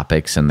button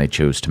topics, and they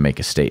chose to make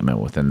a statement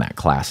within that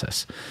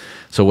classes.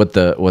 So what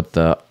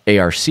the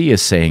ARC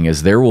is saying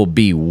is there will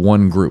be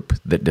one group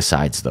that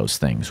decides those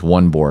things,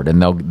 one board,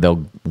 and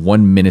they'll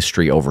one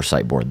ministry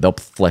oversight board. They'll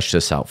flesh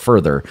this out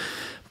further.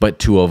 But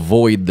to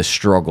avoid the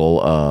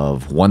struggle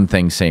of one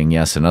thing saying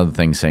yes, another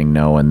thing saying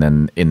no, and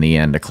then in the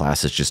end, a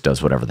class just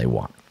does whatever they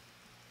want.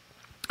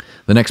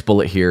 The next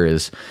bullet here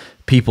is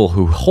people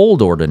who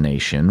hold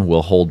ordination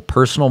will hold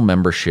personal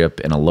membership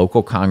in a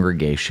local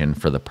congregation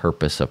for the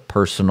purpose of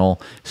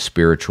personal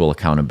spiritual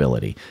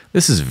accountability.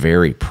 This is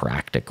very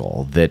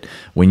practical, that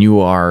when you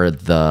are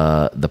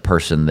the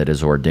person that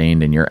is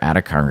ordained and you're at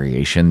a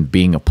congregation,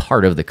 being a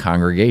part of the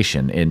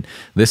congregation. And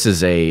this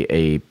is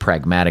a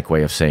pragmatic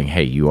way of saying,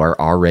 hey, you are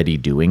already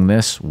doing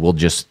this. We'll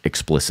just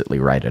explicitly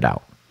write it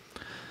out.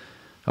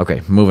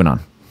 Okay, moving on.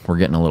 We're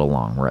getting a little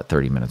long. We're at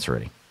 30 minutes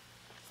already.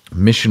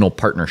 Missional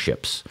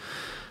partnerships.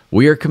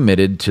 We are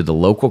committed to the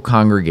local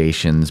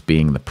congregations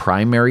being the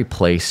primary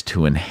place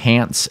to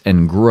enhance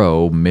and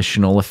grow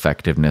missional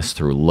effectiveness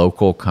through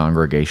local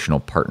congregational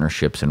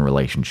partnerships and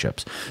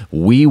relationships.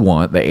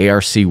 The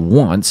ARC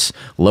wants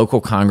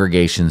local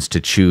congregations to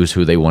choose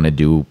who they want to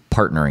do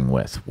partnering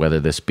with, whether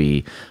this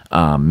be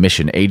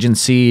mission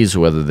agencies,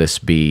 whether this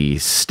be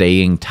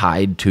staying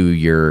tied to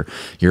your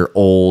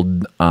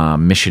old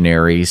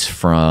missionaries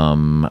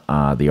from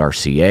the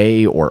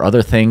RCA or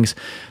other things.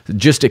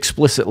 Just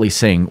explicitly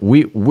saying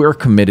we're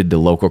committed to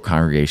local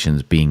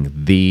congregations being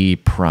the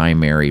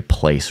primary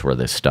place where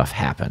this stuff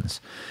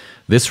happens.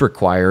 This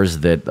requires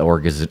that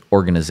the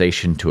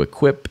organization to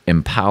equip,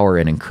 empower,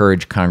 and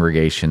encourage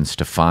congregations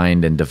to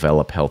find and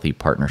develop healthy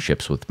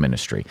partnerships with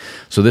ministry.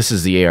 So this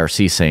is the ARC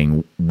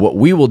saying what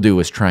we will do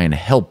is try and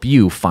help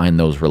you find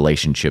those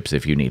relationships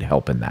if you need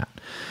help in that.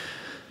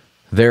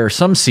 There are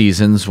some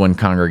seasons when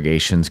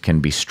congregations can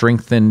be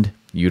strengthened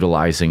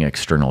utilizing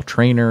external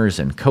trainers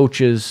and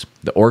coaches.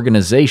 The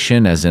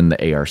organization, as in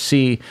the ARC,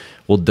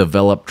 will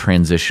develop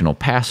transitional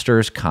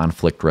pastors,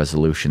 conflict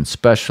resolution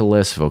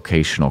specialists,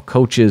 vocational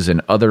coaches, and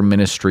other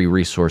ministry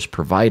resource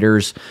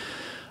providers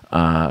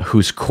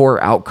whose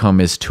core outcome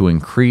is to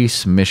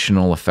increase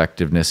missional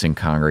effectiveness in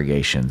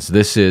congregations.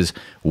 This is,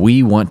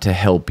 we want to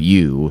help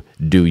you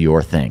do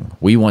your thing.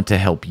 We want to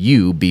help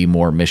you be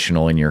more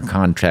missional in your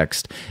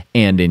context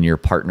and in your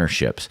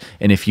partnerships.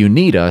 And if you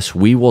need us,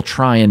 we will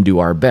try and do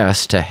our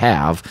best to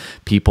have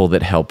people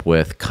that help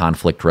with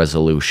conflict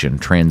resolution,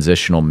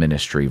 transitional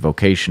ministry,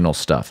 vocational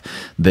stuff,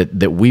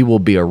 that we will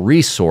be a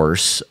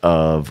resource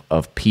of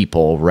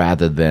people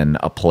rather than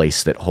a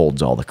place that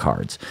holds all the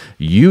cards.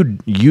 You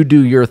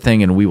do your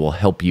thing and we will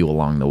help you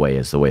along the way,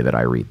 is the way that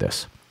I read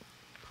this.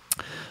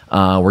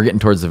 We're getting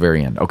towards the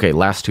very end. Okay,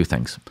 last two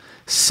things.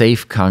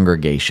 Safe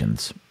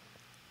congregations.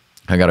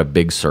 I got a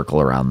big circle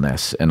around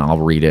this, and I'll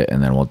read it,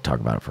 and then we'll talk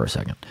about it for a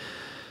second.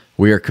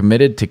 We are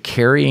committed to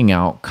carrying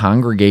out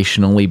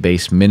congregationally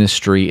based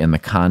ministry in the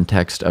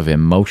context of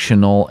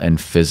emotional and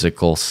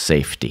physical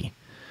safety.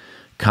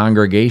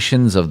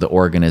 Congregations of the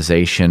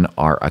organization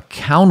are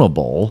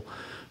accountable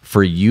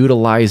for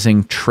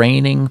utilizing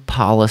training,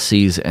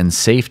 policies, and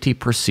safety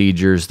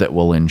procedures that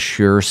will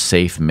ensure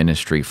safe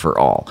ministry for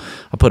all.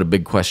 I'll put a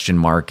big question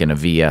mark and a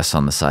VS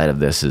on the side of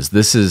this.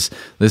 This is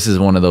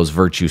one of those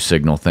virtue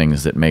signal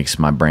things that makes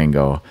my brain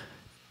go,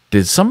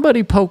 did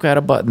somebody poke at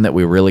a button that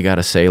we really got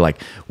to say?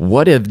 Like,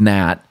 what if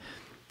that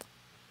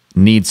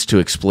needs to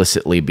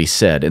explicitly be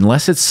said?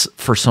 Unless it's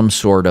for some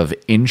sort of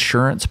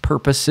insurance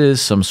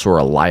purposes, some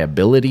sort of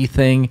liability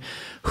thing.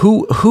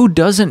 Who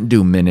doesn't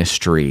do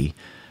ministry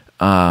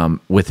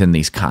within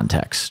these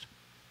contexts?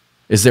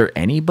 Is there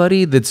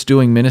anybody that's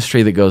doing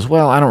ministry that goes,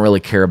 well, I don't really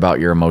care about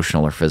your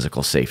emotional or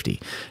physical safety?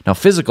 Now,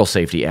 physical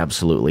safety,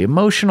 absolutely.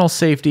 Emotional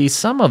safety,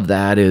 some of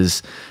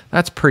that's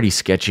pretty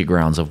sketchy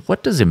grounds of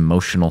what does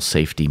emotional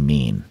safety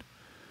mean?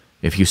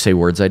 If you say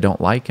words I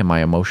don't like, am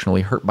I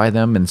emotionally hurt by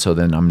them? And so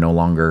then I'm no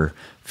longer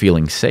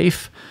feeling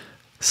safe.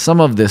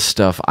 Some of this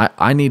stuff,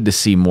 I need to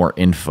see more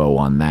info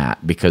on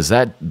that, because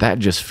that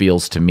just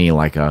feels to me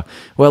like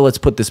let's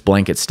put this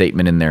blanket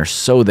statement in there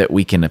so that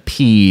we can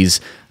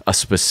appease a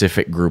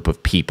specific group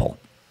of people.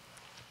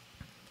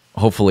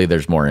 Hopefully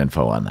there's more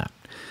info on that.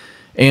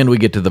 And we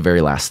get to the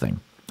very last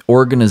thing,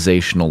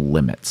 organizational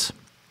limits.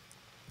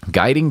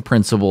 Guiding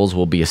principles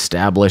will be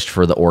established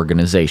for the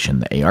organization,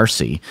 the ARC,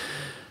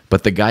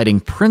 but the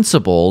guiding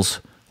principles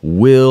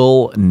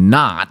will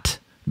not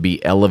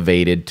be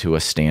elevated to a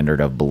standard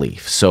of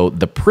belief. So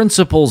the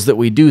principles that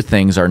we do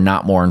things are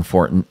not more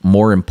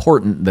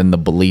important than the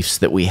beliefs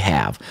that we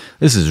have.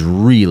 This is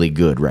really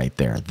good right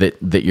there,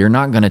 that you're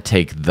not going to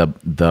take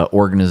the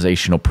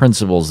organizational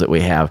principles that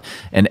we have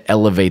and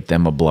elevate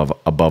them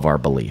above our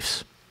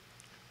beliefs.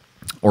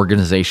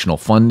 Organizational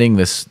funding,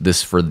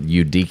 this for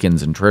you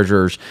deacons and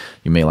treasurers,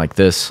 you may like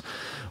this.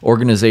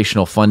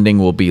 Organizational funding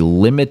will be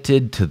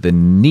limited to the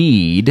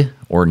need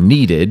or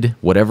needed,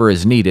 whatever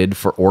is needed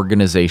for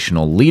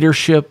organizational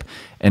leadership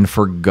and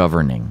for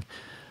governing.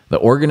 The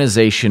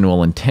organization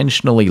will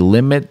intentionally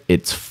limit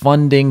its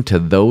funding to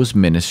those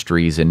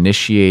ministries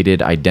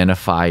initiated,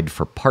 identified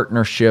for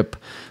partnership,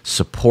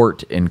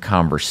 support, and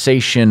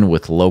conversation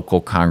with local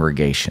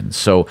congregations.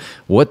 So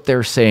what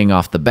they're saying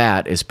off the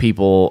bat is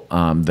people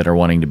that are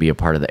wanting to be a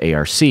part of the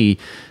ARC,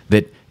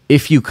 that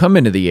if you come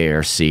into the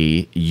ARC,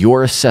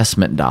 your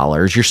assessment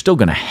dollars, you're still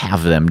going to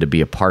have them to be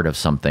a part of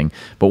something.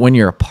 But when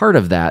you're a part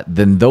of that,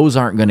 then those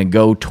aren't going to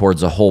go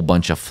towards a whole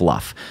bunch of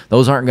fluff.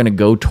 Those aren't going to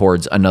go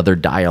towards another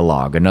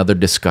dialogue, another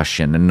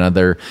discussion,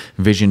 another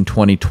Vision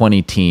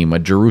 2020 team, a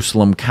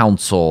Jerusalem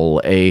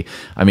council,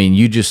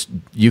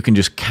 you can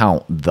just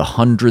count the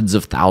hundreds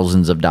of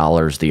thousands of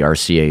dollars the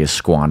RCA has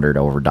squandered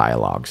over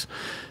dialogues.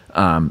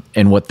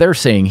 And what they're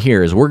saying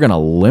here is we're going to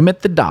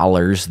limit the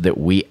dollars that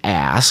we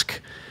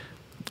ask.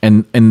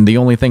 And the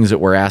only things that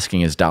we're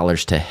asking is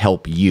dollars to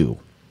help you.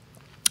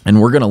 And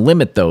we're going to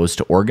limit those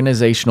to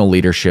organizational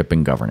leadership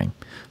and governing.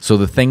 So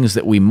the things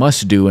that we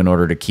must do in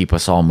order to keep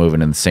us all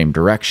moving in the same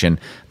direction,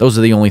 those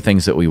are the only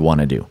things that we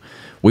want to do.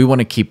 We want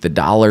to keep the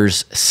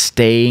dollars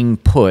staying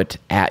put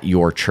at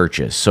your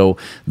churches. So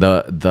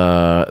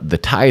the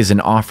tithes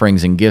and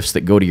offerings and gifts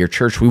that go to your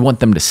church, we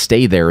want them to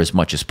stay there as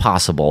much as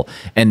possible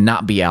and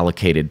not be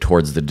allocated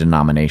towards the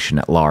denomination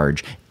at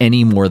large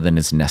any more than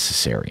is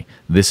necessary.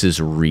 This is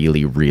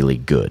really, really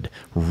good.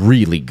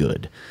 Really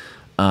good.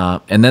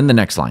 And then the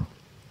next line,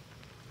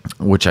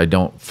 which I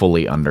don't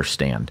fully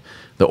understand.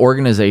 The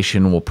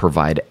organization will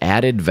provide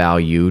added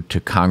value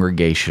to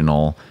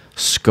congregational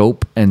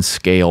scope and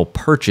scale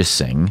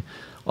purchasing,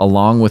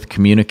 along with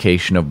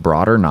communication of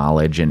broader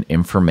knowledge and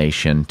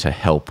information to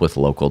help with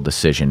local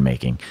decision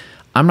making.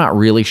 I'm not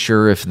really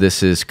sure if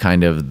this is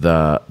kind of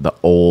the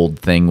old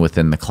thing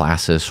within the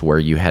classis where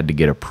you had to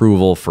get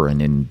approval for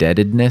an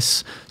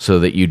indebtedness so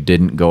that you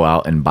didn't go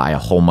out and buy a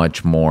whole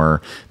much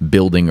more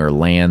building or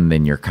land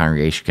than your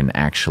congregation can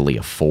actually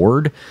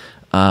afford.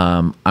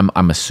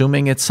 I'm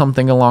assuming it's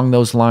something along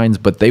those lines,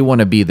 but they want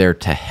to be there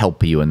to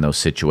help you in those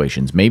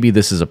situations. Maybe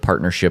this is a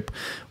partnership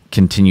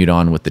continued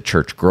on with the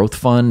Church Growth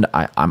Fund.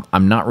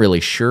 I'm not really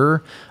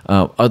sure,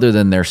 other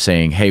than they're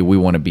saying, hey, we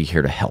want to be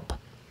here to help.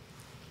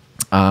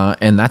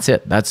 And that's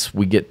it.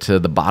 We get to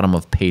the bottom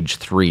of page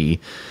 3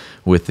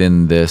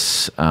 within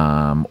this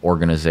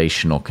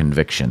organizational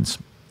convictions.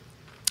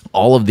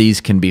 All of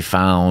these can be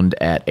found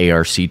at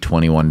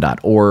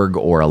arc21.org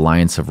or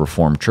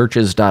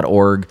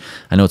allianceofreformedchurches.org.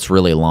 I know it's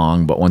really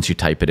long, but once you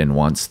type it in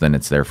once, then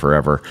it's there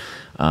forever.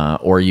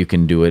 Or you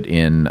can do it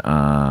in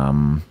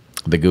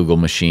the Google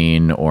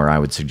machine, or I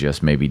would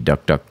suggest maybe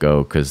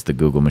DuckDuckGo, because the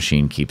Google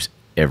machine keeps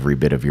every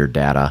bit of your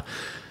data.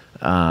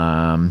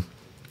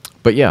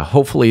 But yeah,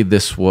 hopefully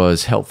this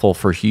was helpful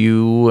for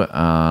you.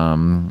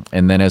 And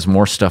then as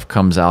more stuff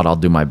comes out, I'll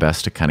do my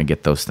best to kind of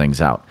get those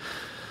things out.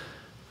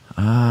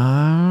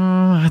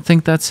 I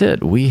think that's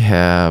it. We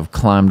have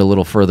climbed a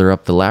little further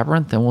up the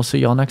labyrinth, and we'll see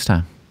y'all next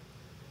time.